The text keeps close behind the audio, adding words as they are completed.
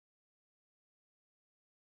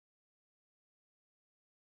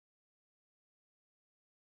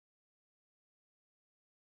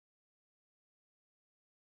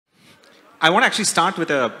I want to actually start with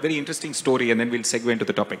a very interesting story and then we'll segue into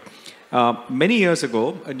the topic. Many years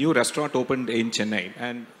ago, a new restaurant opened in Chennai,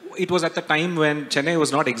 and it was at the time when Chennai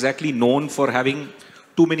was not exactly known for having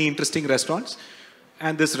too many interesting restaurants.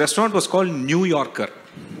 And this restaurant was called New Yorker.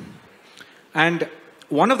 And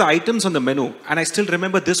one of the items on the menu, and I still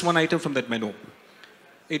remember this one item from that menu,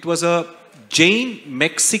 it was a Jain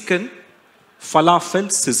Mexican falafel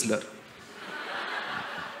sizzler.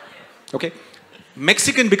 Okay?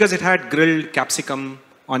 Mexican because it had grilled capsicum,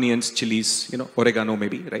 onions, chilies, you know, oregano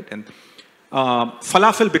maybe, right? And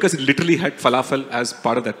falafel because it literally had falafel as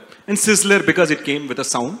part of that. And sizzler because it came with a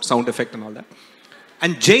sound effect and all that.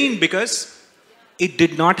 And Jain because it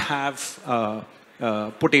did not have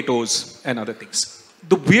potatoes and other things.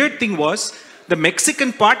 The weird thing was, the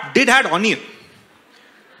Mexican part did have onion.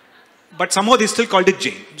 But somehow they still called it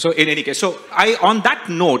Jain. So in any case, so on that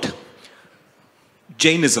note,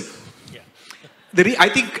 Jainism. I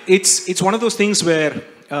think it's one of those things where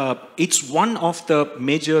it's one of the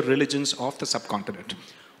major religions of the subcontinent.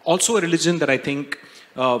 Also a religion that I think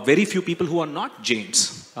very few people who are not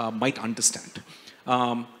Jains might understand.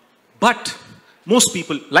 But most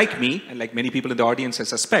people, like me, and like many people in the audience I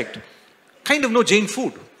suspect, kind of know Jain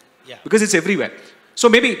food. Yeah. Because it's everywhere. So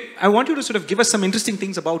maybe I want you to sort of give us some interesting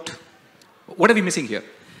things about what are we missing here?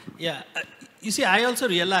 Yeah. You see, I also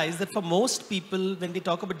realize that for most people, when they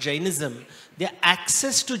talk about Jainism, their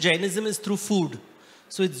access to Jainism is through food.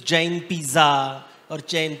 So it's Jain pizza or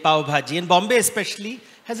Jain pav bhaji. And Bombay especially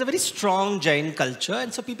has a very strong Jain culture.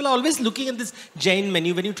 And so people are always looking at this Jain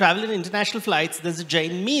menu. When you travel in international flights, there's a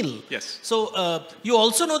Jain meal. Yes. So you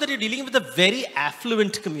also know that you're dealing with a very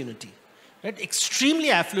affluent community, right?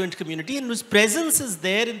 Extremely affluent community, and whose presence is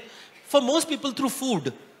there for most people through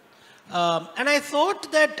food. And I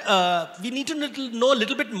thought that we need to know a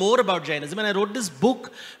little bit more about Jainism. And I wrote this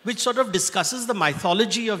book which sort of discusses the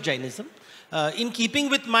mythology of Jainism. In keeping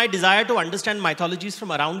with my desire to understand mythologies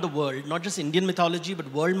from around the world, not just Indian mythology,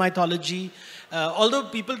 but world mythology. Although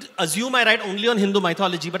people assume I write only on Hindu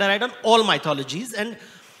mythology, but I write on all mythologies. And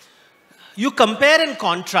you compare and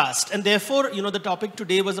contrast, and therefore, you know, the topic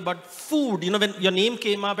today was about food. You know, when your name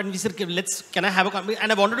came up and we said, can I have a conversation?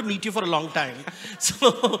 And I wanted to meet you for a long time.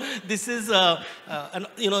 So this is,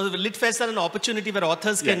 you know, the Lit Fest is an opportunity where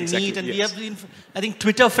authors can meet, and we have been, I think,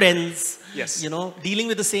 Twitter friends. Yes. You know, dealing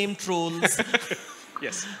with the same trolls.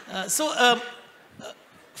 Yes.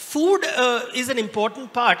 Food is an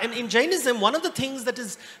important part. And in Jainism, one of the things that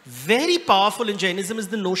is very powerful in Jainism is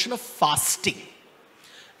the notion of fasting.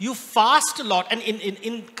 You fast a lot. And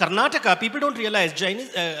in Karnataka, people don't realize,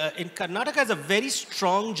 in Karnataka has a very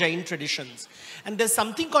strong Jain traditions. And there's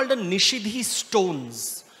something called a Nishidhi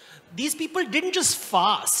stones. These people didn't just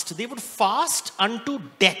fast. They would fast unto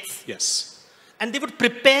death. Yes. And they would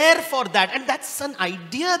prepare for that. And that's an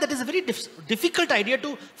idea that is a very difficult idea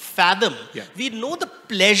to fathom. Yeah. We know the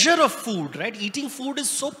pleasure of food, right? Eating food is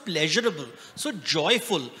so pleasurable, so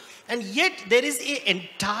joyful. And yet there is an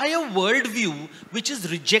entire worldview which is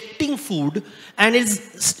rejecting food and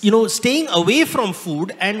is, you know, staying away from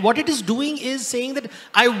food. And what it is doing is saying that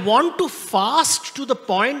I want to fast to the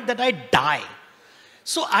point that I die.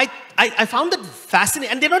 So I found that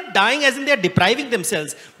fascinating. And they're not dying as in they're depriving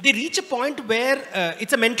themselves. They reach a point where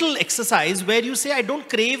it's a mental exercise where you say, I don't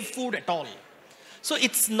crave food at all. So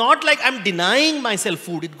it's not like I'm denying myself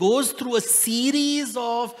food. It goes through a series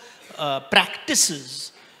of practices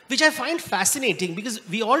which I find fascinating, because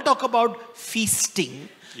we all talk about feasting.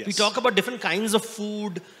 Yes. We talk about different kinds of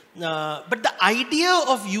food. But the idea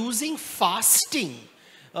of using fasting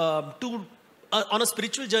on a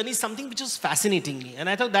spiritual journey is something which is fascinating me. And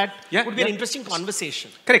I thought that would be an interesting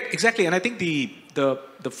conversation. Correct, exactly. And I think the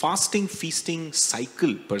fasting, feasting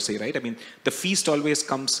cycle per se, right? I mean, the feast always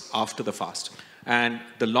comes after the fast. And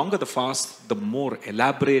the longer the fast, the more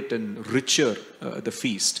elaborate and richer the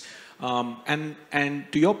feast. And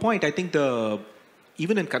to your point, I think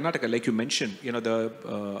even in Karnataka, like you mentioned, you know, the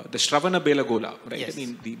Shravana Belagola, right? Yes. I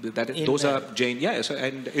mean, those are Jain, yeah. So,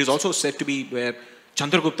 and is also said to be where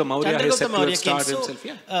Chandragupta Maurya has set to have started himself.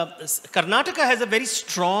 Yeah. Karnataka has a very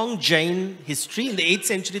strong Jain history. In the 8th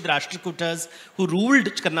century, the Rashtrakutas who ruled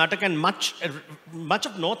Karnataka and much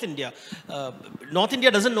of North India. North India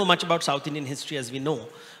doesn't know much about South Indian history, as we know.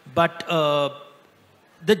 But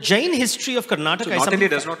the Jain history of Karnataka so is North India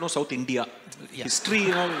does not know South India. Yeah. History,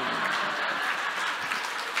 you know.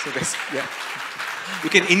 So that's, yeah. You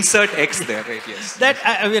can insert X there, right? Yes. That,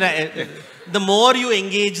 the more you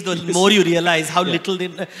engage, the more you realize how little they...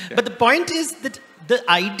 But the point is that the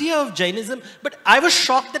idea of Jainism, but I was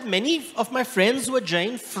shocked that many of my friends who were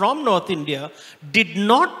Jain from North India did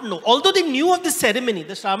not know, although they knew of the ceremony,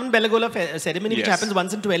 the Shravan Belagola ceremony, which happens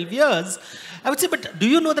once in 12 years. I would say, but do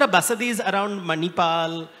you know there are basadis around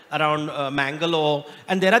Manipal, around Mangalore,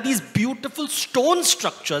 and there are these beautiful stone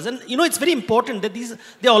structures, and you know, it's very important that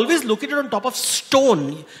they're always located on top of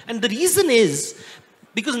stone, and the reason is,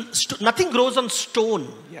 because nothing grows on stone.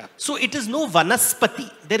 So it is no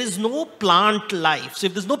vanaspati. There is no plant life. So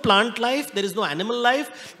if there's no plant life, there is no animal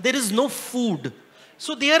life, there is no food.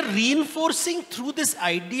 So they are reinforcing through this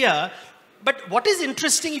idea. But what is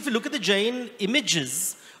interesting, if you look at the Jain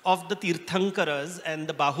images of the Tirthankaras and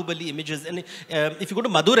the Bahubali images, and if you go to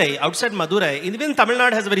Madurai, outside Madurai, even Tamil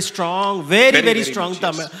Nadu has a very strong, very strong Jain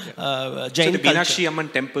so the culture. Meenakshi Amman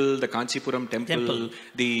temple, the Kanchipuram temple,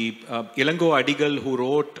 the Ilango Adigal who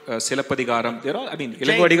wrote Silapadigaram, they're all, I mean,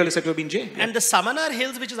 Ilango Adigal is said to have been Jain. And the Samanar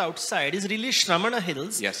Hills, which is outside, is really Shramana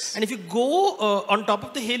Hills. Yes. And if you go on top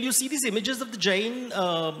of the hill, you see these images of the Jain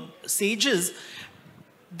sages.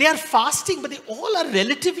 They are fasting, but they all are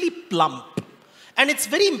relatively plump. And it's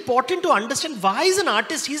very important to understand why is an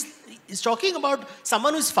artist, he's talking about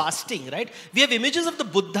someone who's fasting, right? We have images of the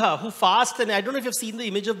Buddha who fasts, and I don't know if you've seen the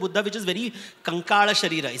image of Buddha, which is very kankala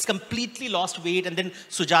sharira. He's completely lost weight, and then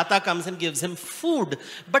Sujata comes and gives him food.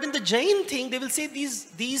 But in the Jain thing, they will say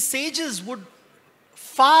these sages would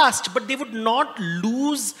fast, but they would not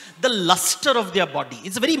lose the luster of their body.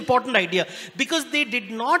 It's a very important idea, because they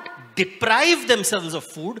did not deprive themselves of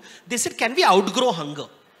food. They said, can we outgrow hunger?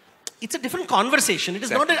 It's a different conversation. It is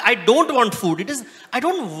not that I don't want food. It is, I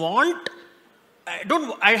want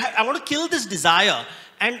to kill this desire.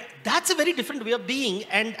 And that's a very different way of being.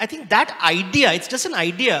 And I think that idea, it's just an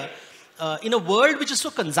idea in a world which is so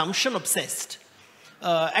consumption obsessed.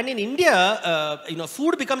 And in India,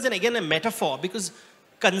 food becomes again a metaphor, because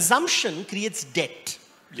consumption creates debt.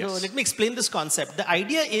 So let me explain this concept. The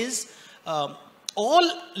idea is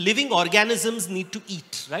all living organisms need to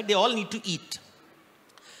eat, right? They all need to eat.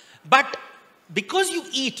 But because you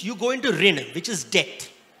eat, you go into rin, which is debt.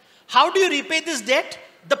 How do you repay this debt?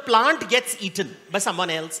 The plant gets eaten by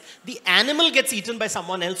someone else. The animal gets eaten by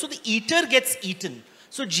someone else. So the eater gets eaten.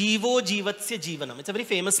 So jivo jivatsya jivanam. It's a very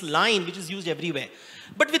famous line which is used everywhere.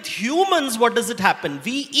 But with humans, what does it happen?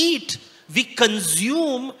 We eat, we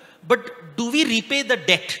consume, but do we repay the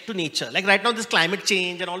debt to nature? Like right now, this climate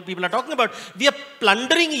change and all people are talking about, we are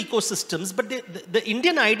plundering ecosystems, but the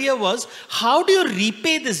Indian idea was, how do you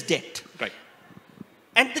repay this debt? Right.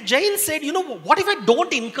 And the Jains said, you know, what if I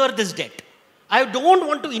don't incur this debt? I don't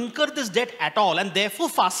want to incur this debt at all, and therefore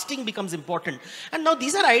fasting becomes important. And now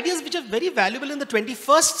these are ideas which are very valuable in the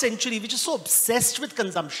 21st century, which is so obsessed with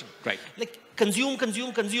consumption. Right. Like consume.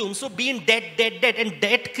 So be in debt, and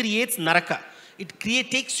debt creates naraka. It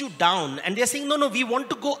takes you down. And they're saying, no, we want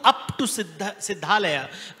to go up to Siddhalaya,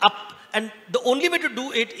 up. And the only way to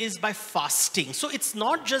do it is by fasting. So it's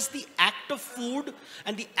not just the act of food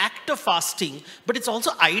and the act of fasting, but it's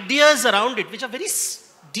also ideas around it, which are very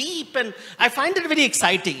deep. And I find it very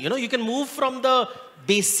exciting. You know, you can move from the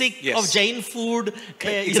basic of Jain food,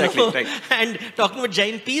 and talking about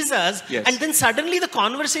Jain pizzas, and then suddenly the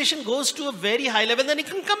conversation goes to a very high level, then you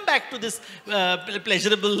can come back to this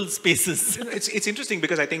pleasurable spaces. It's interesting,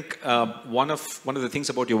 because I think one of the things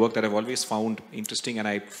about your work that I've always found interesting, and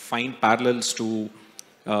I find parallels to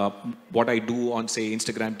what I do on, say,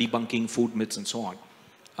 Instagram, debunking food myths and so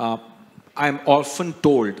on. I'm often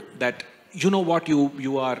told that, you know what,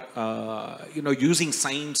 you are using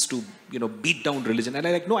science to beat down religion, and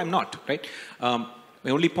I'm like, no, I'm not, right?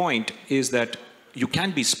 My only point is that you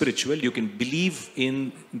can be spiritual, you can believe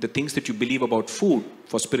in the things that you believe about food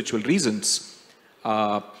for spiritual reasons,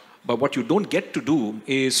 but what you don't get to do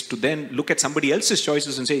is to then look at somebody else's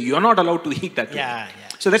choices and say, you're not allowed to eat that.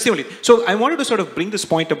 So that's the only. So I wanted to sort of bring this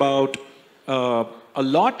point about a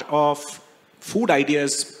lot of food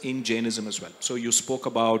ideas in Jainism as well. So you spoke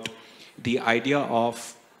about the idea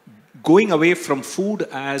of going away from food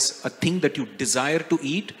as a thing that you desire to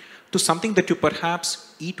eat to something that you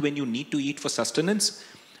perhaps eat when you need to eat for sustenance.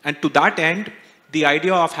 And to that end, the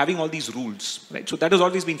idea of having all these rules, right? So that has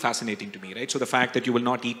always been fascinating to me, right? So the fact that you will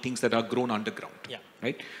not eat things that are grown underground,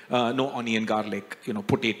 right? No onion, garlic,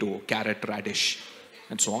 potato, carrot, radish,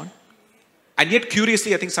 and so on. And yet,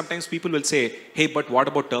 curiously, I think sometimes people will say, hey, but what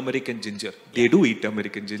about turmeric and ginger? They do eat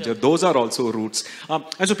turmeric and ginger. Those are also roots.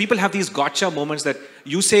 And so people have these gotcha moments that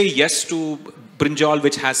you say yes to brinjal,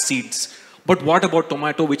 which has seeds. But what about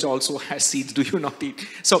tomato, which also has seeds? Do you not eat?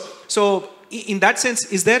 So in that sense,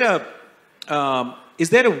 is there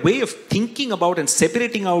a way of thinking about and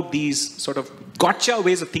separating out these sort of gotcha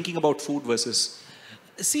ways of thinking about food versus...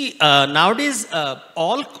 See, nowadays,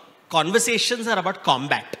 all conversations are about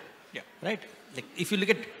combat. Yeah. Right? Like, if you look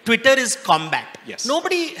at Twitter is combat. Yes.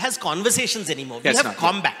 Nobody has conversations anymore. We Yes, have not,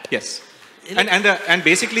 combat. Yes. Like, And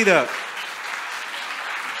basically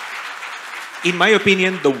in my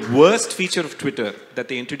opinion, the worst feature of Twitter that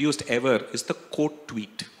they introduced ever is the quote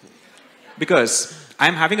tweet. Because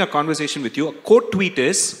I'm having a conversation with you. A quote tweet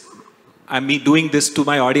is, I'm me doing this to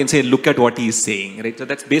my audience, say, look at what he is saying, right? So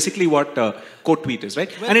that's basically what quote tweet is, right?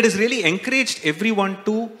 Well, and it has really encouraged everyone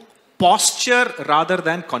to posture rather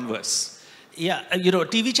than converse. Yeah, you know,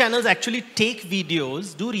 TV channels actually take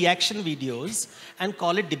videos, do reaction videos, and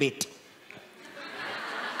call it debate.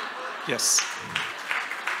 Yes.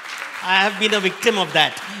 I have been a victim of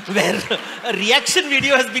that, where a reaction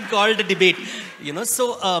video has been called a debate. You know,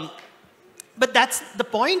 so, but that's, the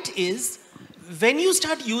point is, when you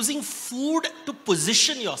start using food to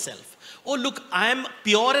position yourself, oh look, I am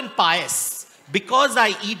pure and pious because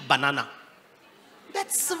I eat banana.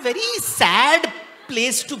 That's a very sad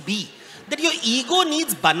place to be. That your ego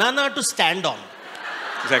needs banana to stand on.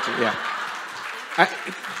 Exactly, yeah.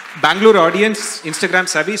 Bangalore audience, Instagram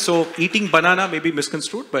savvy, so eating banana may be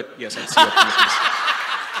misconstrued, but yes, I see your point.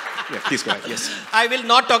 Yeah, please go ahead, yes. I will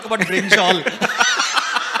not talk about brinjal.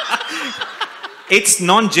 It's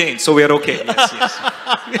non-Jain, so we are okay. Yes,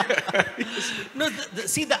 yes. No,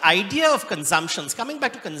 see, the idea of consumptions, coming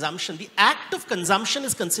back to consumption, the act of consumption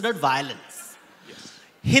is considered violence. Yes.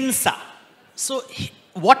 Hinsa. So,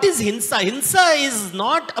 what is hinsa? Hinsa is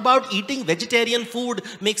not about eating vegetarian food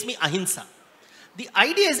makes me ahimsa. The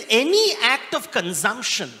idea is any act of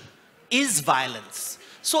consumption is violence.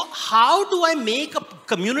 So how do I make a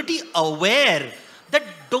community aware that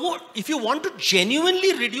if you want to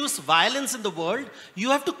genuinely reduce violence in the world, you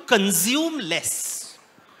have to consume less.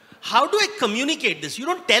 How do I communicate this? You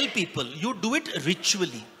don't tell people, you do it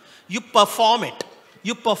ritually. You perform it.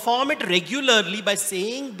 You perform it regularly by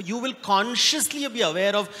saying you will consciously be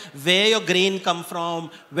aware of where your grain come from,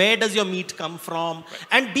 where does your meat come from,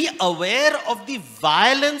 and be aware of the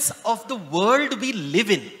violence of the world we live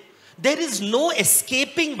in. There is no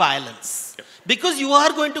escaping violence. Because you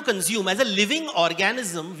are going to consume. As a living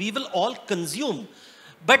organism, we will all consume.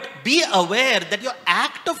 But be aware that your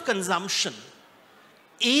act of consumption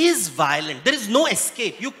is violent. There is no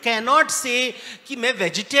escape. You cannot say कि मैं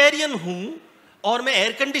vegetarian हूँ और मैं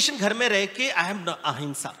air conditioned घर में रह के I am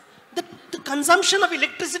ahimsa. The consumption of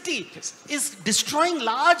electricity is destroying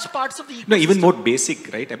large parts of the ecosystem. No, even more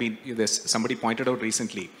basic, right? I mean, somebody pointed out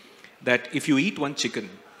recently that if you eat one chicken,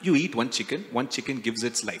 one chicken gives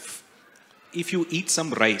its life. If you eat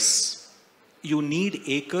some rice, you need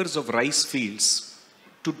acres of rice fields.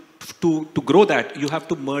 To grow that, you have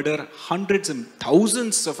to murder hundreds and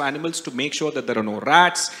thousands of animals to make sure that there are no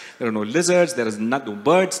rats, there are no lizards, there is no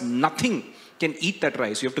birds, nothing can eat that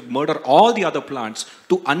rice. You have to murder all the other plants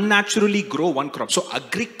to unnaturally grow one crop. So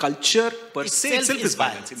agriculture per se itself is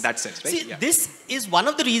violence in that sense, right? See, this is one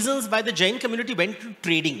of the reasons why the Jain community went to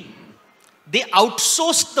trading. They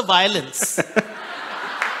outsourced the violence.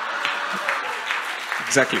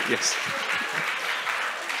 Exactly, yes.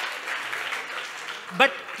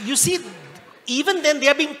 But you see, even then they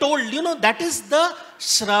are being told, you know, that is the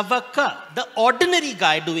Shravaka, the ordinary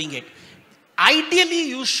guy doing it. Ideally,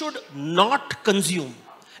 you should not consume.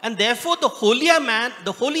 And therefore, the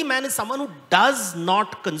holy man is someone who does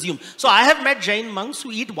not consume. So I have met Jain monks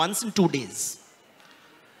who eat once in 2 days.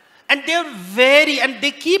 And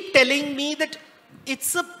they keep telling me that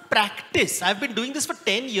it's a practice. I've been doing this for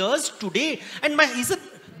 10 years today. And he said,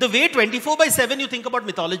 the way 24/7 you think about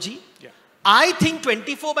mythology, I think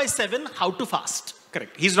 24/7 how to fast.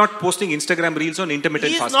 Correct. He's not posting Instagram reels on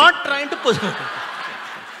intermittent fasting. He's not trying to post.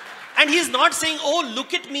 And he's not saying, oh,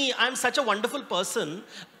 look at me, I'm such a wonderful person.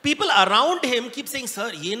 People around him keep saying, sir,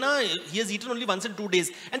 he has eaten only once in 2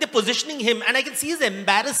 days. And they're positioning him. And I can see his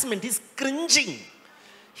embarrassment. He's cringing.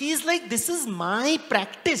 He's like, this is my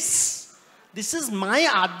practice. This is my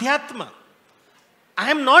adhyatma. I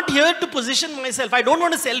am not here to position myself. I don't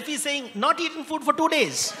want a selfie saying, not eating food for 2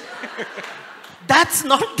 days. That's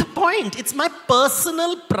not the point. It's my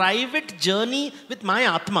personal, private journey with my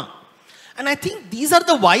Atma. And I think these are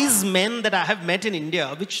the wise men that I have met in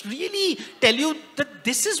India, which really tell you that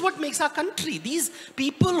this is what makes our country. These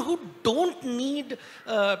people who don't need,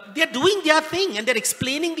 they're doing their thing and they're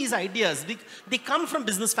explaining these ideas. They come from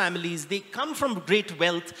business families, they come from great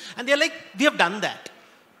wealth, and they're like, we have done that.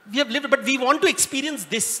 We have lived, but we want to experience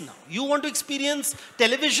this now. You want to experience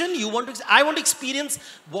television, I want to experience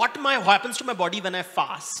what happens to my body when I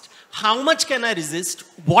fast. How much can I resist?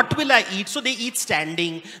 What will I eat? So they eat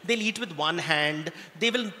standing. They'll eat with one hand. They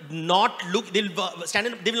will not look. They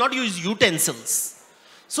will not use utensils.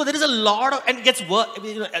 So there is a lot of, and it gets worse,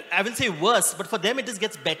 I will say worse, but for them it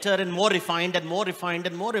gets better and more refined and more refined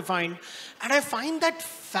and more refined. And I find that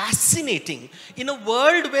fascinating. In a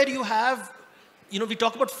world where you have, we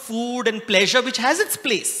talk about food and pleasure, which has its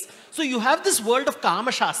place. So you have this world of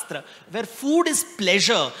Kama Shastra, where food is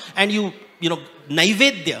pleasure, and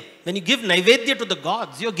Naivedya. When you give Naivedya to the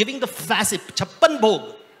gods, you're giving the Chappan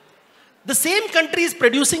Bhog. The same country is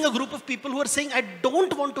producing a group of people who are saying, I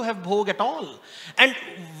don't want to have bhog at all. And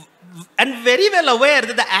very well aware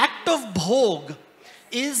that the act of bhog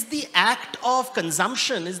is the act of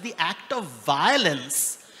consumption, is the act of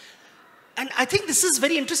violence. And I think this is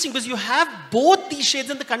very interesting because you have both these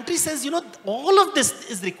shades, and the country says, all of this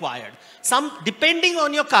is required. Depending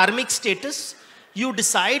on your karmic status, you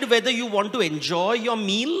decide whether you want to enjoy your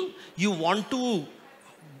meal, you want to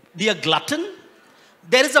be a glutton.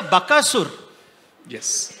 There is a Bakasur.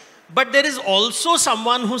 Yes. But there is also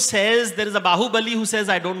someone who says, there is a Bahubali who says,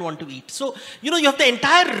 I don't want to eat. So, you have the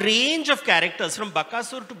entire range of characters from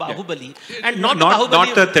Bakasur to Bahubali. Yeah. And not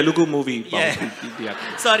the Telugu movie. Yeah.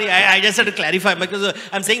 Sorry, I just had to clarify because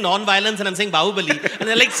I'm saying non-violence and I'm saying Bahubali. And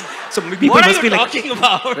they're like, so people what must are you talking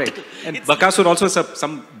about? Right. And Bakasur also is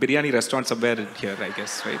some biryani restaurant somewhere here, I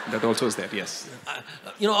guess, right? That also is there, yes.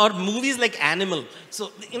 Or movies like Animal.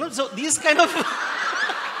 So, so these kind of...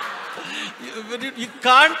 You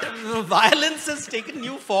can't, violence has taken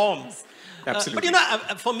new forms. Absolutely.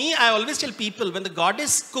 But for me, I always tell people, when the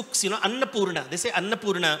goddess cooks, Annapurna, they say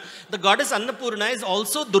Annapurna, the goddess Annapurna is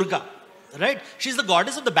also Durga, right? She's the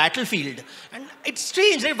goddess of the battlefield. And it's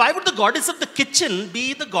strange, right? Why would the goddess of the kitchen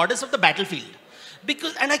be the goddess of the battlefield?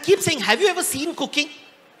 And I keep saying, have you ever seen cooking?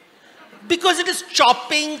 Because it is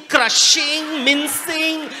chopping, crushing,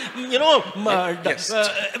 mincing, yes.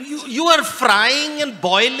 You are frying and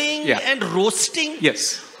boiling and roasting.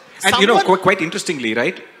 Yes. And quite interestingly,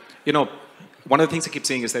 right? One of the things I keep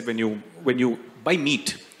saying is that when you buy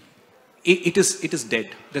meat, it is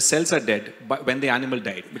dead. The cells are dead when the animal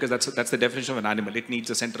died, because that's the definition of an animal. It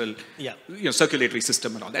needs a central circulatory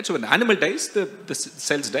system and all that. So when the animal dies, the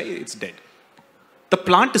cells die, it's dead. The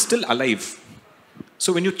plant is still alive.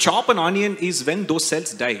 So when you chop an onion is when those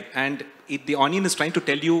cells die, and the onion is trying to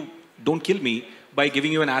tell you, don't kill me, by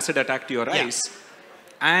giving you an acid attack to your eyes.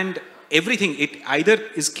 And everything, it either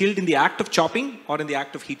is killed in the act of chopping or in the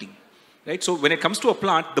act of heating. Right? So when it comes to a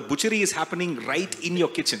plant, the butchery is happening right in your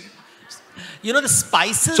kitchen. The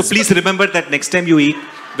spices... So please remember that next time you eat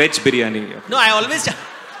veg biryani. No, I always...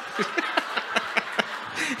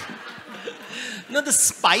 The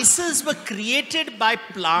spices were created by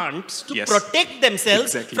plants to protect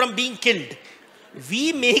themselves from being killed.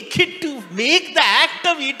 We make it to make the act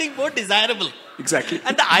of eating more desirable. Exactly.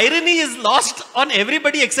 And the irony is lost on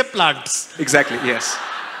everybody except plants. Exactly, yes.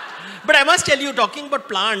 But I must tell you, talking about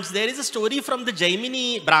plants, there is a story from the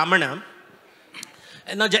Jaimini Brahmana.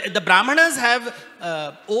 Now, the Brahmanas have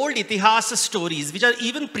old Itihasa stories, which are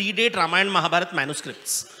even predate Ramayana Mahabharata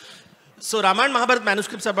manuscripts. So Ramayana Mahabharata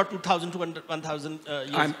manuscripts are about 2,000 to 1,000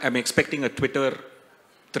 years. I'm expecting a Twitter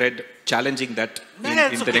thread challenging that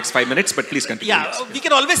in the next 5 minutes, but please continue. We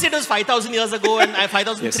can always say it was 5,000 years ago and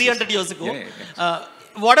 5,300 years ago.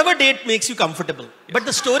 Whatever date makes you comfortable. But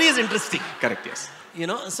the story is interesting. Correct, yes.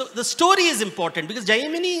 So the story is important because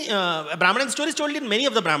Jaimini Brahmana story is told in many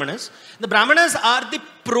of the Brahmanas. The Brahmanas are the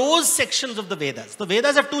prose sections of the Vedas. The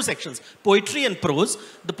Vedas have two sections, poetry and prose.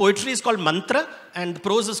 The poetry is called mantra and the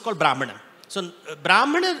prose is called Brahmana. So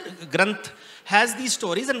Brahmana Granth has these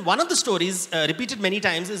stories, and one of the stories repeated many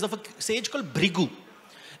times is of a sage called Bhrigu.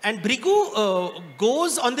 And Bhrigu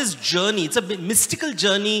goes on this journey. It's a mystical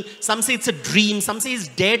journey. Some say it's a dream. Some say he's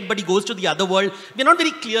dead, but he goes to the other world. We're not very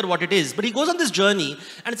clear what it is. But he goes on this journey.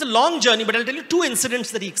 And it's a long journey, but I'll tell you two incidents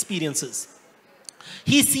that he experiences.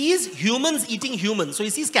 He sees humans eating humans. So he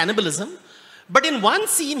sees cannibalism. But in one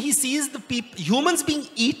scene, he sees the humans being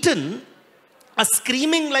eaten are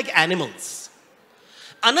screaming like animals.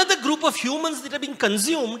 Another group of humans that are being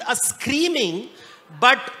consumed are screaming,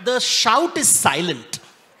 but the shout is silent.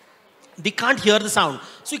 They can't hear the sound.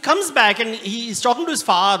 So he comes back and he's talking to his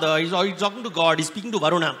father, he's talking to God, he's speaking to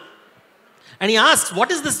Varuna. And he asks,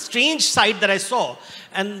 what is this strange sight that I saw?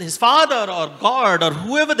 And his father or God or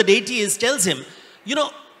whoever the deity is tells him,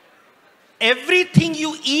 everything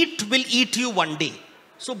you eat will eat you one day.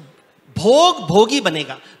 So, bhog bhogi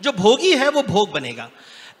banega. Jo bhogi hai, wo bhog banega.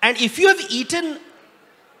 And if you have eaten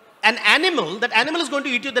an animal, that animal is going to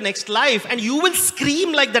eat you the next life and you will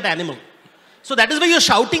scream like that animal. So that is why you're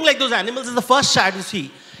shouting like those animals is the first shad you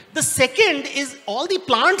see. The second is all the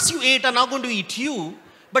plants you ate are now going to eat you.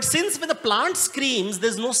 But since when the plant screams,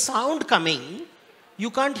 there's no sound coming,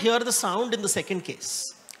 you can't hear the sound in the second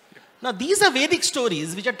case. Now, these are Vedic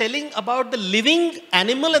stories which are telling about the living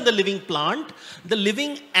animal and the living plant. The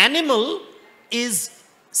living animal is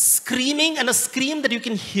screaming, and a scream that you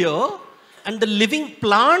can hear, and the living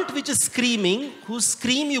plant which is screaming, whose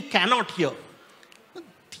scream you cannot hear.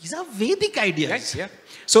 These are Vedic ideas. Yes, yeah.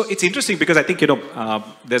 So it's interesting because I think,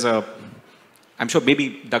 I'm sure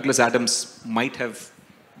maybe Douglas Adams might have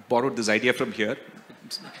borrowed this idea from here.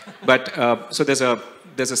 But so there's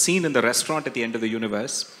a scene in the restaurant at the end of the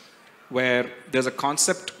universe where there's a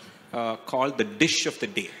concept called the dish of the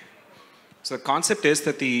day. So the concept is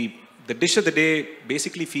that the dish of the day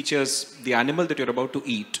basically features the animal that you're about to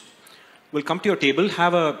eat will come to your table,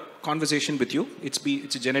 have a conversation with you. It's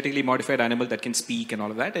a genetically modified animal that can speak and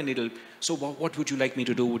all of that, and so what would you like me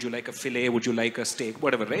to do? Would you like a fillet? Would you like a steak?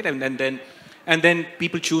 Whatever, right? And then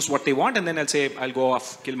people choose what they want, and then I'll say, I'll go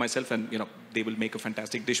off, kill myself, and they will make a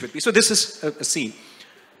fantastic dish with me. So this is a scene.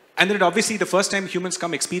 And then obviously the first time humans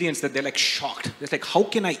come experience that, they're like shocked. They're like, how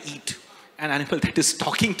can I eat an animal that is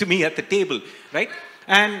talking to me at the table, right?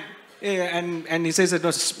 And he says,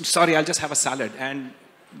 no, sorry, I'll just have a salad. And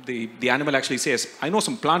the animal actually says, I know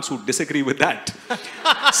some plants who disagree with that.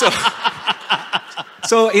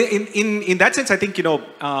 so in that sense, I think,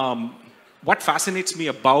 what fascinates me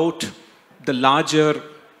about the larger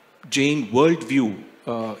Jain worldview,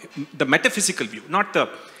 the metaphysical view,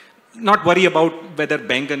 not worry about whether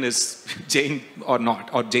Bengal is Jain or not,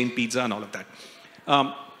 or Jain pizza and all of that,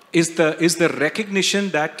 is the recognition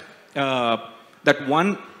that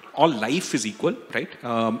all life is equal, right?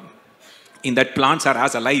 In that plants are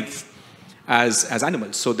as alive as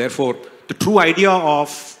animals. So therefore, the true idea of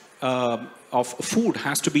food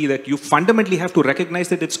has to be that you fundamentally have to recognize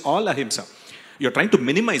that it's all ahimsa. You're trying to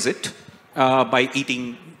minimize it by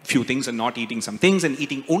eating few things and not eating some things, and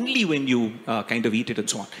eating only when you kind of eat it and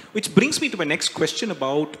so on. Which brings me to my next question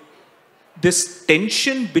about this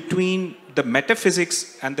tension between the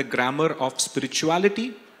metaphysics and the grammar of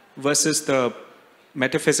spirituality versus the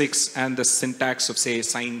metaphysics and the syntax of, say,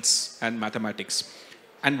 science and mathematics.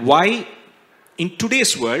 And why, in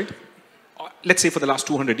today's world, let's say for the last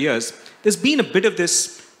 200 years, there's been a bit of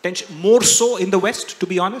this tension, more so in the West, to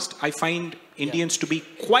be honest. I find Indians to be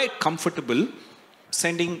quite comfortable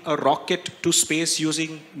sending a rocket to space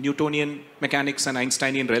using Newtonian mechanics and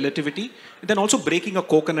Einsteinian relativity, and then also breaking a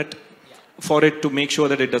coconut for it to make sure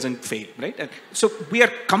that it doesn't fail, right? And so we are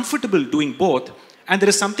comfortable doing both, and there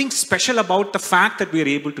is something special about the fact that we are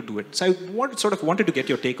able to do it. So I wanted to get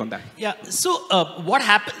your take on that. Yeah, so what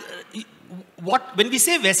happened, when we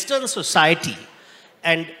say Western society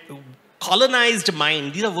and colonized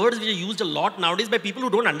mind, these are words which are used a lot nowadays by people who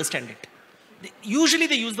don't understand it. Usually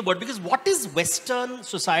they use the word because what is Western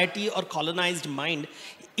society or colonized mind?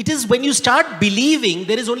 It is when you start believing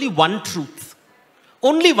there is only one truth.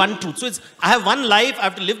 Only one truth. So I have one life, I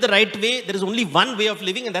have to live the right way. There is only one way of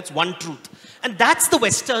living, and that's one truth. And that's the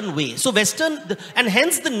Western way. So and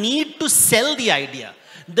hence the need to sell the idea,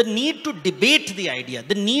 the need to debate the idea,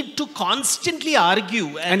 the need to constantly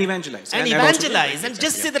argue and evangelize. And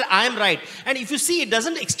just say that I am right. And if you see, it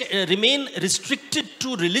doesn't remain restricted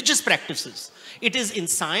to religious practices. It is in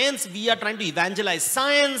science. We are trying to evangelize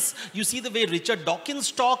science. You see the way Richard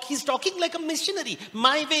Dawkins talks. He's talking like a missionary.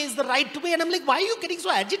 My way is the right way. And I'm like, why are you getting so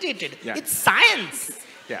agitated? Yeah. It's science.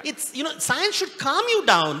 Yeah. Science should calm you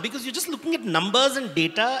down because you're just looking at numbers and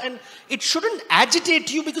data, and it shouldn't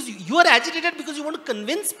agitate you because you are agitated because you want to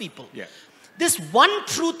convince people. Yeah. This one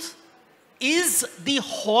truth is the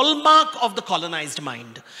hallmark of the colonized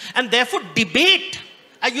mind. And therefore, debate.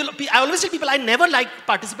 I always tell people, I never like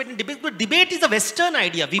participating in debate, but debate is a Western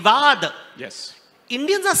idea. Vivad. Yes.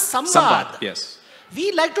 Indians are samvad. Yes.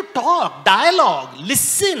 We like to talk, dialogue,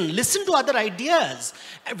 listen to other ideas,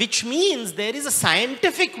 which means there is a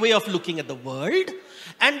scientific way of looking at the world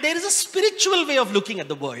and there is a spiritual way of looking at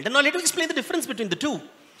the world. And now let me explain the difference between the two.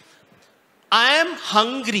 I am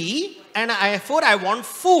hungry and therefore I want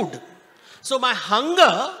food. So my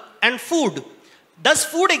hunger and food. Does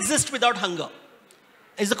food exist without hunger?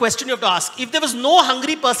 Is the question you have to ask. If there was no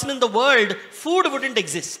hungry person in the world, food wouldn't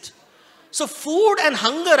exist. So food and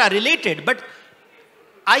hunger are related, but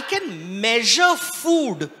I can measure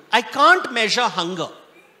food. I can't measure hunger.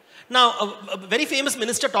 Now, a very famous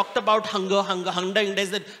minister talked about hunger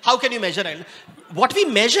index, that how can you measure it? What we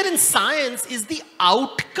measure in science is the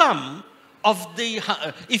outcome of the,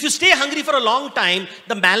 if you stay hungry for a long time,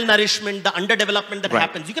 the malnourishment, the underdevelopment that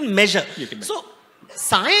happens, you can measure. So,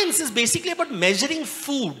 science is basically about measuring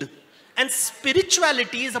food, and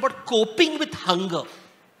spirituality is about coping with hunger.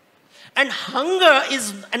 And hunger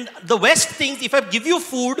is, and the West thinks if I give you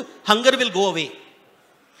food, hunger will go away.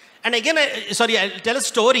 And again, I'll tell a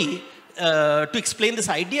story to explain this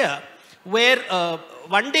idea. where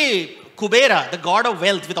one day Kubera, the god of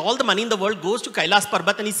wealth, with all the money in the world, goes to Kailas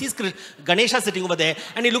Parbat and he sees Ganesha sitting over there.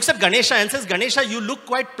 And he looks at Ganesha and says, Ganesha, you look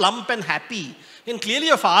quite plump and happy. And clearly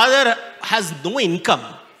your father has no income.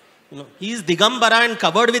 You know, he is Digambara and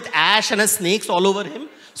covered with ash and has snakes all over him.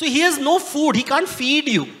 So he has no food. He can't feed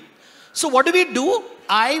you. So what do?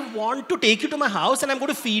 I want to take you to my house and I'm going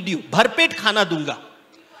to feed you. Bharpet khana dunga.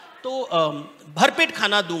 So, Bharpet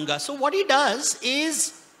khana dunga. So what he does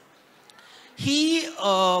is he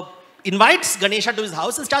invites Ganesha to his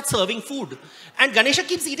house and starts serving food. And Ganesha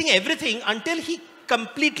keeps eating everything until he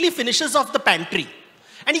completely finishes off the pantry.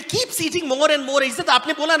 And he keeps eating more and more. He says,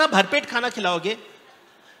 "Aapne bola na bharpet khana khilaoge."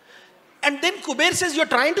 And then Kuber says, "You're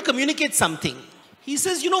trying to communicate something." He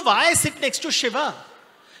says, "You know why I sit next to Shiva?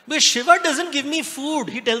 Because Shiva doesn't give me food.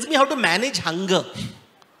 He tells me how to manage hunger."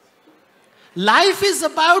 Life is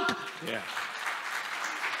about... Yeah.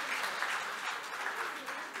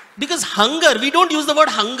 Because hunger, we don't use the word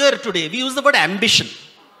hunger today. We use the word ambition.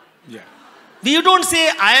 Yeah. We don't say,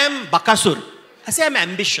 I am Bakasur. I say, I'm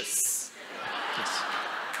ambitious. Yes.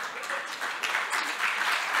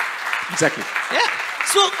 Exactly. Yeah.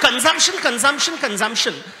 So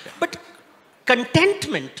consumption. Yeah. But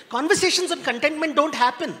contentment, conversations on contentment don't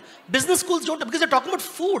happen. Business schools don't, because they're talking about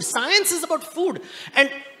food. Science is about food.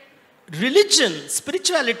 And religion,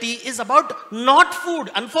 spirituality is about not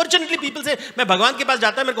food. Unfortunately, people say, "मैं भगवान के पास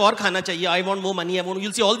जाता है, मेरे को और खाना चाहिए. I want more money.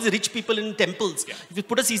 You'll see all these rich people in temples. Yeah. If you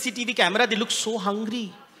put a CCTV camera, they look so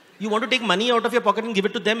hungry. You want to take money out of your pocket and give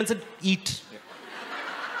it to them and say, eat." Yeah.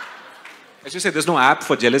 As you say, there's no app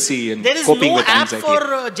for jealousy and coping with anxiety. There is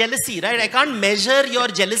no app for jealousy, right? I can't measure your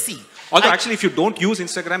jealousy. Although actually, if you don't use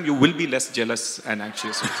Instagram, you will be less jealous and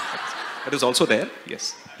anxious. That is also there,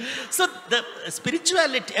 yes. So the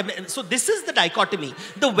spirituality, so this is the dichotomy.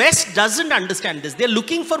 The West doesn't understand this. They're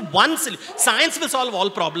looking for one solution. Science will solve all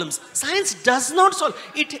problems. Science does not solve.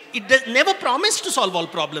 It does never promise to solve all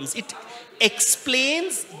problems. It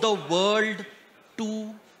explains the world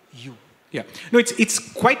to you. Yeah. No, it's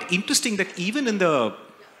quite interesting that even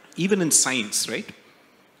in science, right?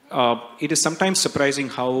 It is sometimes surprising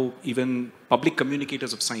how even public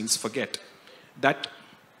communicators of science forget that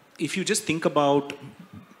if you just think about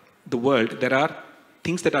the world, there are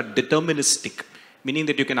things that are deterministic, meaning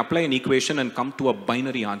that you can apply an equation and come to a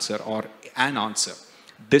binary answer or an answer.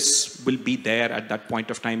 This will be there at that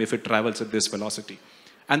point of time if it travels at this velocity.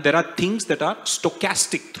 And there are things that are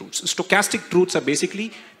stochastic truths. Stochastic truths are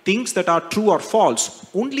basically things that are true or false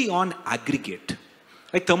only on aggregate,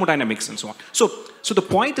 like thermodynamics and so on. So the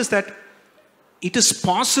point is that it is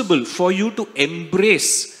possible for you to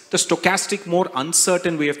embrace the stochastic, more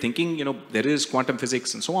uncertain way of thinking. You know, there is quantum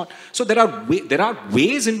physics and so on. So there are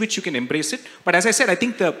ways in which you can embrace it. But as I said, I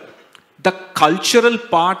think the cultural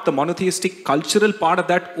part, the monotheistic cultural part of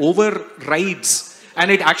that overrides,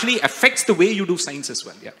 and it actually affects the way you do science as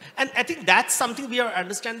well. Yeah. And I think that's something we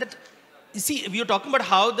understand that. You see, we are talking about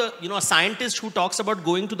how a scientist who talks about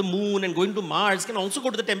going to the moon and going to Mars can also go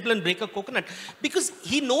to the temple and break a coconut, because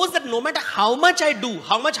he knows that no matter how much I do,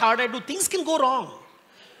 how much hard I do, things can go wrong.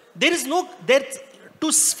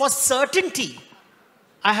 For certainty,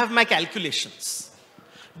 I have my calculations.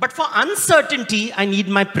 But for uncertainty, I need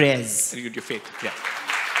my prayers. You need your faith, yeah.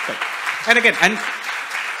 Right. And again, and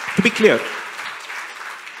to be clear,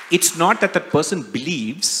 it's not that person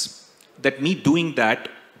believes that me doing that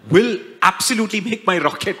will absolutely make my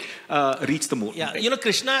rocket reach the moon. Yeah, right?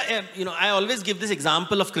 Krishna, I always give this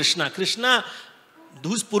example of Krishna. Krishna,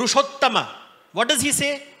 who's Purushottama, what does he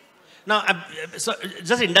say? Now, so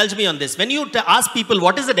just indulge me on this. When you ask people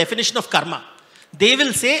what is the definition of karma, they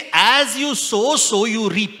will say, as you sow, so you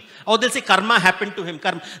reap. Or they'll say, karma happened to him.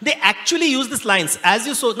 Karma. They actually use these lines, as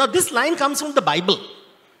you sow. Now, this line comes from the Bible.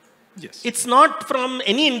 Yes. It's not from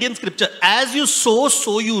any Indian scripture. As you sow,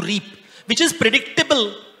 so you reap. Which is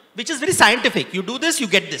predictable, which is very scientific. You do this, you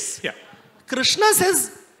get this. Yeah. Krishna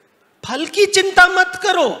says, phal ki chinta mat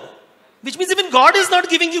karo. Which means even God is not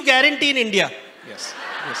giving you guarantee in India. Yes.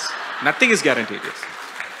 Yes. Nothing is guaranteed, yes.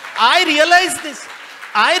 I realized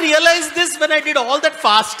this when I did all that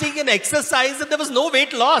fasting and exercise and there was no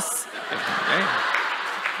weight loss.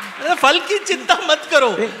 Phal ki chinta mat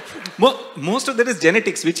karo. Most of that is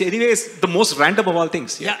genetics, which anyway is the most random of all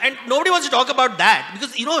things. Yeah, and nobody wants to talk about that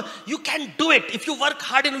because, you can do it if you work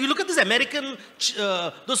hard. And you look at this American,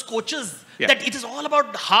 those coaches, that it is all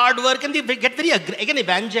about hard work and they get very, again,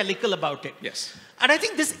 evangelical about it. Yes. And I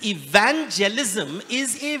think this evangelism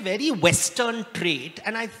is a very Western trait.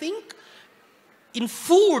 And I think in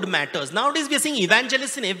food matters. Nowadays we are seeing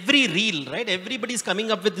evangelists in every reel, right? Everybody's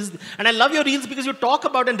coming up with this. And I love your reels because you talk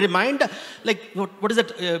about and remind, like, what is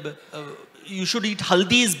that? you should eat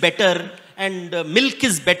haldi is better and milk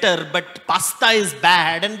is better, but pasta is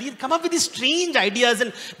bad. And they come up with these strange ideas.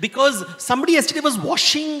 And because somebody yesterday was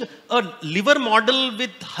washing a liver model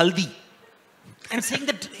with haldi and saying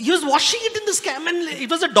that he was washing it in this cam and it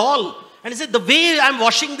was a doll. And he said, the way I'm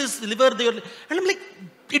washing this liver, and I'm like,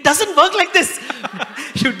 it doesn't work like this.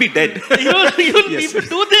 You'd be dead. You'll need to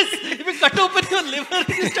do this. If you cut open your liver,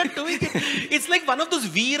 you start doing it. It's like one of those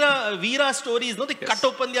Veera stories. No, they cut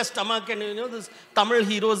open their stomach, and those Tamil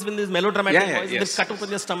heroes with this melodramatic voice. They cut open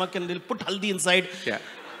their stomach and they'll put haldi inside. Yeah.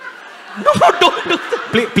 No, don't do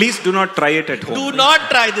that. Please do not try it at home. Do not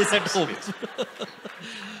try this at home.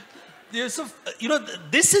 So,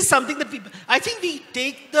 this is something that I think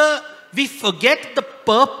we forget the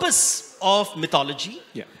purpose of mythology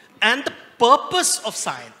and the purpose of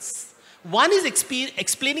science. One is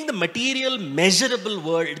explaining the material, measurable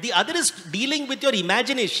world. The other is dealing with your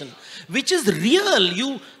imagination, which is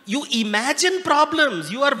real. You imagine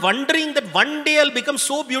problems. You are wondering that one day I'll become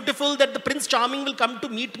so beautiful that the Prince Charming will come to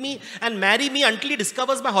meet me and marry me until he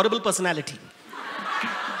discovers my horrible personality.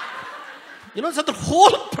 So the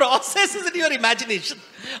whole process is in your imagination.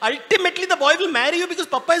 Ultimately, the boy will marry you because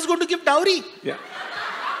Papa is going to give dowry. Yeah.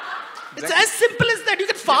 It's as simple as that. You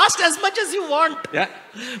can fast as much as you want. Yeah.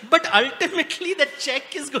 But ultimately, the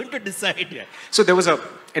check is going to decide. Yeah. So there was an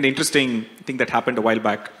interesting thing that happened a while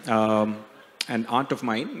back. An aunt of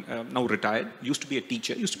mine, now retired, used to be a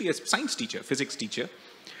teacher, used to be a science teacher, physics teacher.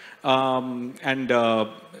 Family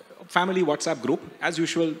WhatsApp group. As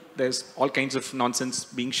usual, there's all kinds of nonsense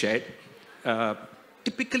being shared.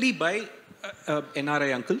 Typically by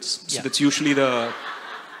NRI uncles. So that's usually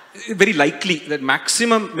very likely that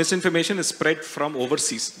maximum misinformation is spread from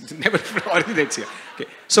overseas. Never originates here. Okay.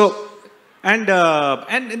 So, and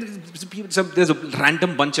there's a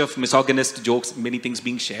random bunch of misogynist jokes, many things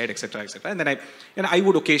being shared, etc., etc. And then I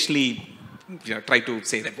would occasionally try to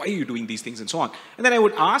say that, why are you doing these things and so on. And then I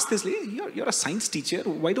would ask this lady, you're a science teacher,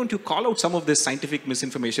 why don't you call out some of this scientific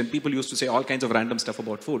misinformation? People used to say all kinds of random stuff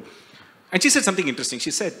about food. And she said something interesting.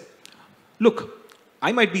 She said, look,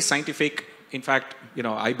 I might be scientific. In fact,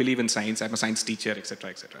 I believe in science. I'm a science teacher,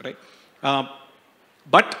 etc., etc., right?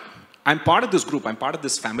 But I'm part of this group. I'm part of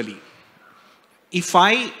this family. If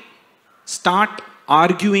I start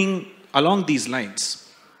arguing along these lines,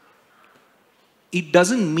 it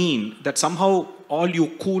doesn't mean that somehow all you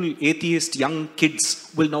cool atheist young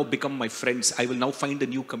kids will now become my friends. I will now find a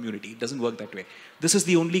new community. It doesn't work that way. This is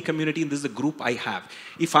the only community and this is the group I have.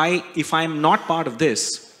 If I'm not part of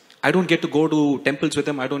this, I don't get to go to temples with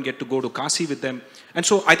them. I don't get to go to Kasi with them. And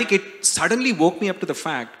so I think it suddenly woke me up to the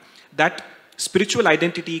fact that spiritual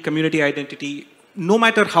identity, community identity, no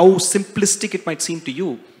matter how simplistic it might seem to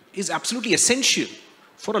you, is absolutely essential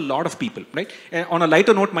for a lot of people, right? And on a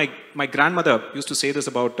lighter note, my grandmother used to say this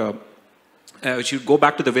about, she would go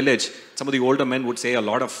back to the village. Some of the older men would say a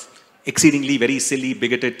lot of exceedingly very silly,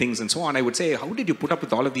 bigoted things and so on. I would say, how did you put up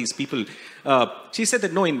with all of these people? She said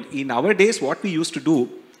that no, in our days, what we used to do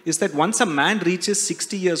is that once a man reaches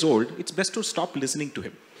 60 years old, it's best to stop listening to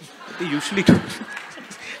him. They usually do.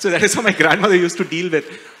 So that is how my grandmother used to deal with.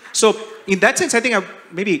 So in that sense, I think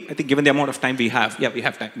given the amount of time we have, we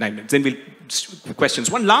have 9 minutes. Then we'll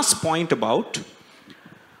questions. One last point about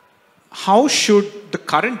how should the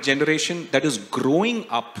current generation that is growing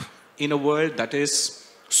up in a world that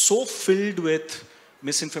is so filled with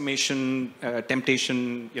misinformation,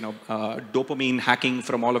 temptation, dopamine hacking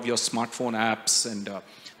from all of your smartphone apps, and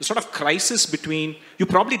the sort of crisis between, you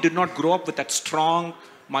probably did not grow up with that strong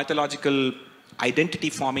mythological identity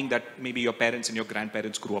forming that maybe your parents and your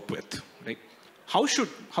grandparents grew up with, right? How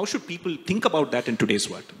should people think about that in today's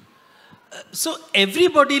world? So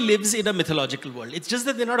everybody lives in a mythological world. It's just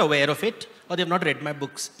that they're not aware of it or they've not read my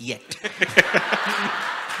books yet.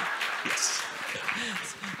 Yes.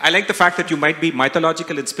 I like the fact that you might be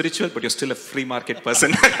mythological and spiritual, but you're still a free market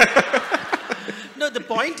person. No, the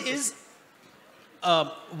point is,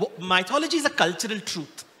 mythology is a cultural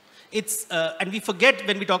truth. It's and we forget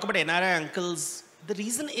when we talk about NRI uncles, the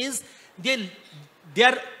reason is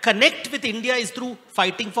their connect with India is through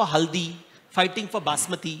fighting for haldi, fighting for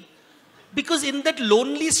basmati. Because in that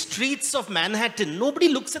lonely streets of Manhattan, nobody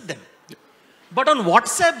looks at them. Yeah. But on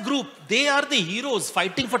WhatsApp group, they are the heroes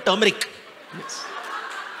fighting for turmeric. Yes.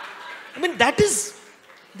 I mean, this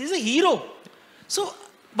is a hero. So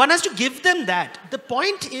one has to give them that. The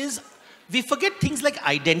point is, we forget things like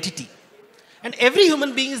identity. And every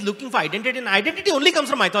human being is looking for identity, and identity only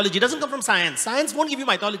comes from mythology. It doesn't come from science. Science won't give you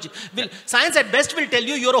mythology. Science at best will tell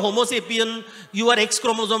you you're a Homo sapien, you are X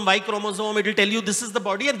chromosome, Y chromosome. It will tell you this is the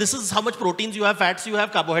body and this is how much proteins you have, fats you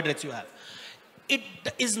have, carbohydrates you have.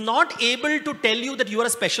 it is not able to tell you that you are a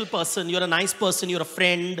special person, you're a nice person, you're a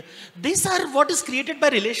friend. These are what is created by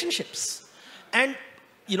relationships. And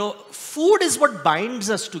food is what binds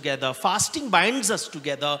us together. Fasting binds us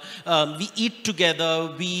together. We eat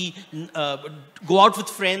together. We go out with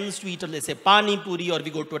friends to eat, let's say, pani puri, or we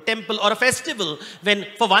go to a temple or a festival when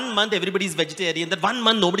for 1 month everybody is vegetarian. That 1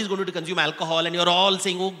 month nobody is going to consume alcohol, and you're all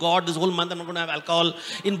saying, oh God, this whole month I'm not going to have alcohol.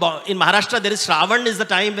 In Maharashtra, there is Shravan is the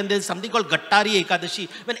time when there's something called Gattari Ekadashi,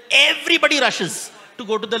 when everybody rushes to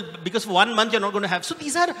go to because for 1 month you're not going to have. So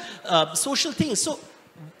these are social things. So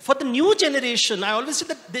for the new generation, I always say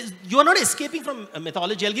that you are not escaping from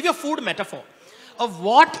mythology. I'll give you a food metaphor of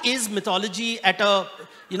what is mythology at a,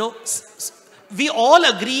 we all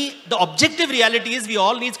agree, the objective reality is we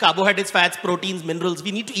all need carbohydrates, fats, proteins, minerals.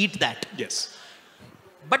 We need to eat that. Yes.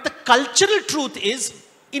 But the cultural truth is,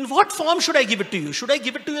 in what form should I give it to you? Should I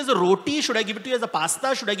give it to you as a roti? Should I give it to you as a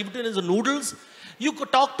pasta? Should I give it to you as a noodles? You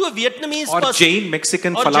could talk to a Vietnamese or person. Jain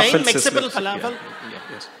Mexican falafel. Or Jain Mexican falafel.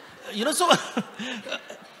 Yes. So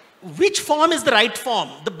which form is the right form?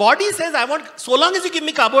 The body says, I want, so long as you give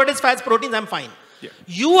me carbohydrates, fats, proteins, I'm fine. Yeah.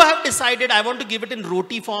 You have decided, I want to give it in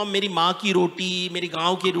roti form, meri maa ki roti, meri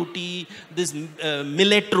gaon ki roti, this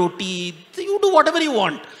millet roti. So you do whatever you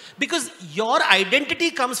want. Because your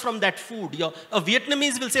identity comes from that food. A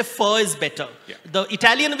Vietnamese will say pho is better. Yeah. The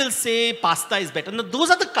Italian will say pasta is better. Now,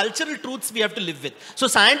 those are the cultural truths we have to live with. So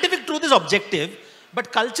scientific truth is objective,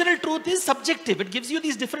 but cultural truth is subjective. It gives you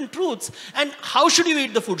these different truths. And how should you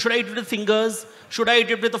eat the food? Should I eat it with fingers? Should I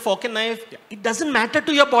eat it with a fork and knife? Yeah. It doesn't matter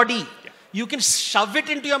to your body. Yeah. You can shove it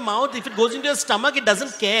into your mouth. If it goes into your stomach, it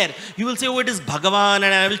doesn't care. You will say, oh, it is Bhagavan, and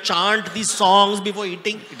I will chant these songs before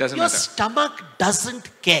eating. It doesn't your matter. Stomach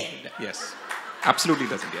doesn't care. Yes. Absolutely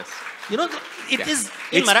doesn't, yes. It is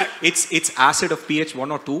in it's acid of pH 1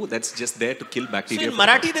 or 2 that's just there to kill bacteria. So in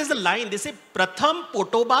Marathi, there's a line. They say, Pratham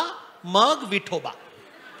Potoba, Mag Vithoba.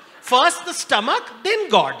 First the stomach, then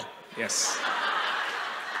God. Yes.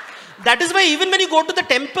 That is why even when you go to the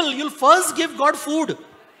temple, you'll first give God food.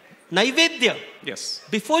 Naivedya. Yes.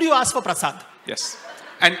 Before you ask for prasad. Yes.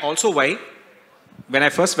 And also why, when I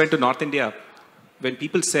first went to North India, when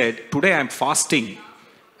people said, today I'm fasting,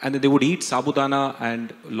 and then they would eat sabudana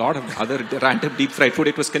and a lot of other random deep fried food,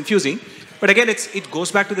 it was confusing. But again, it goes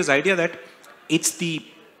back to this idea that it's the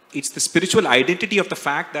spiritual identity of the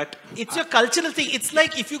fact that... It's your cultural thing. It's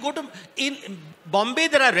like if you go to... In Bombay,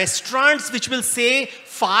 there are restaurants which will say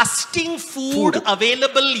fasting food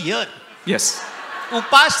available here. Yes.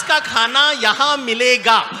 Upash ka khana yahan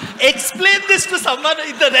milega. Explain this to someone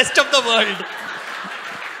in the rest of the world.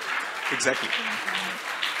 Exactly.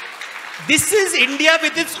 This is India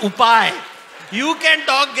with its upay. You can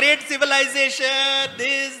talk great civilization,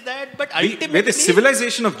 this, that, but ultimately... We're the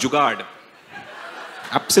civilization of Jugaad.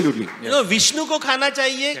 Absolutely. Yes. Vishnu ko khana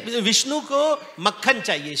chahiye, Vishnu ko makhan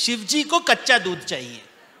chahiye, Shivji ko kacha doodh chahiye.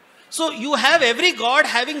 So you have every god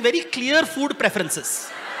having very clear food preferences.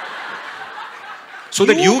 So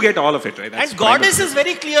that you get all of it, right? That's and goddess is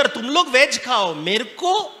very clear. Tum log veg khao,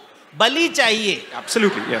 merko bali chahiye.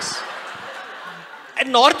 Absolutely, yes.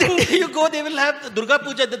 And North India, you go, they will have Durga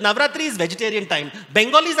Puja. The Navratri is vegetarian time.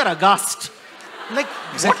 Bengalis are aghast. Like,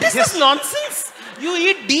 exactly. What is this nonsense? You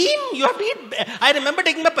eat deem, you have to eat. I remember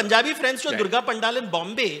taking my Punjabi friends to a Durga Pandal in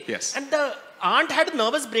Bombay. Yes. And the aunt had a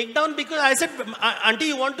nervous breakdown because I said, Auntie,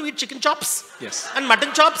 you want to eat chicken chops? Yes. And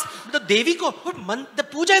mutton chops? The Devi ko, the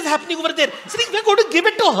puja is happening over there. So we're going to give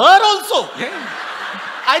it to her also. Yeah.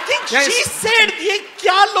 I think she said, ye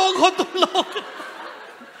kya log ho tum log?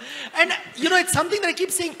 And it's something that I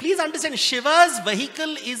keep saying, please understand, Shiva's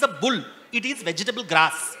vehicle is a bull. It eats vegetable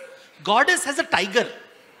grass. Goddess has a tiger.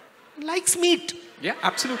 Likes meat. Yeah,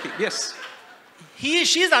 absolutely. Yes.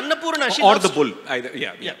 She is Annapurna. Or the bull. Either.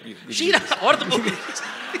 Yeah. Or the bull.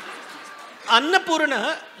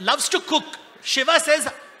 Annapurna loves to cook. Shiva says,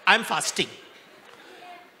 I'm fasting.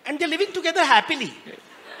 And they're living together happily.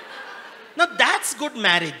 Now that's good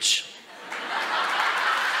marriage.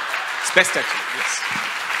 It's best actually, yes.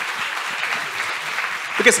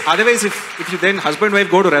 Because otherwise, if you then husband and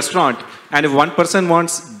wife go to a restaurant, and if one person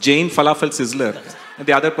wants Jain falafel sizzler, and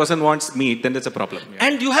the other person wants meat, then there's a problem. Yeah.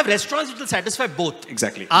 And you have restaurants which will satisfy both.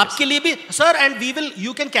 Exactly. Aapke liye bhi, sir, and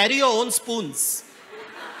you can carry your own spoons.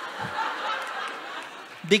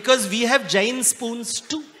 Because we have Jain spoons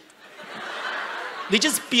too. Which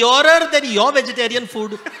is purer than your vegetarian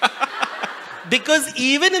food. Because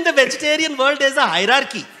even in the vegetarian world, there's a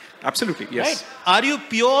hierarchy. Absolutely, yes. Right? Are you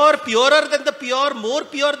pure, purer than the pure, more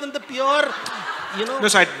pure than the pure? No,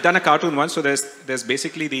 so I'd done a cartoon once, so there's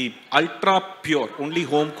basically the ultra pure, only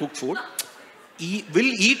home cooked food.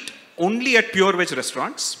 Will eat only at pure veg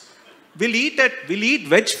restaurants, we'll eat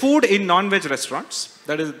veg food in non-veg restaurants.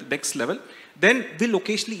 That is the next level. Then we'll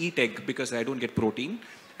occasionally eat egg because I don't get protein.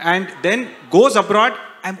 And then goes abroad,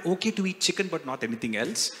 I'm okay to eat chicken but not anything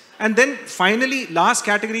else. And then finally, last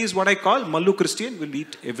category is what I call Mallu Christian, will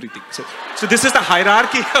eat everything. So this is the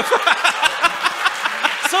hierarchy of...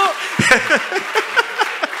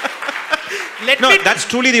 That's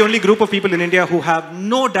truly the only group of people in India who have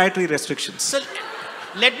no dietary restrictions. So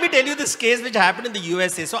let me tell you this case which happened in the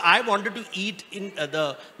USA. So I wanted to eat in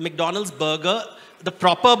the McDonald's burger, the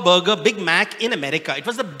proper burger, Big Mac in America. It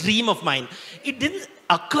was the dream of mine. It didn't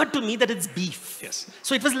occur to me that it's beef. Yes.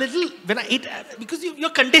 So it was little, when I ate, because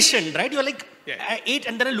you're conditioned, right? You're like, yeah. I ate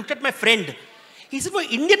and then I looked at my friend. He said, "वो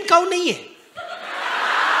Indian cow नहीं है."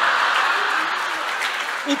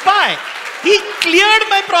 Upay. He cleared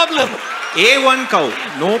my problem. A1 cow.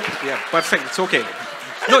 Nope. Yeah, perfect. It's okay.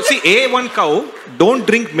 No, see, A1 cow, don't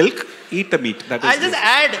drink milk, eat the meat. That is I just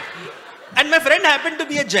add. And my friend happened to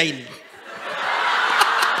be a Jain.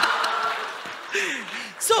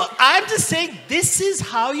 So I'm just saying, this is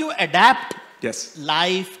how you adapt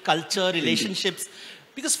life, culture, relationships.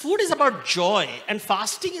 Because food is about joy and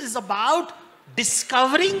fasting is about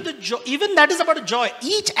discovering the joy. Even that is about a joy.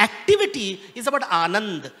 Each activity is about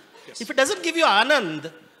anand. Yes. If it doesn't give you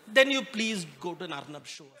anand, then you please go to an Arnab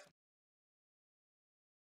show.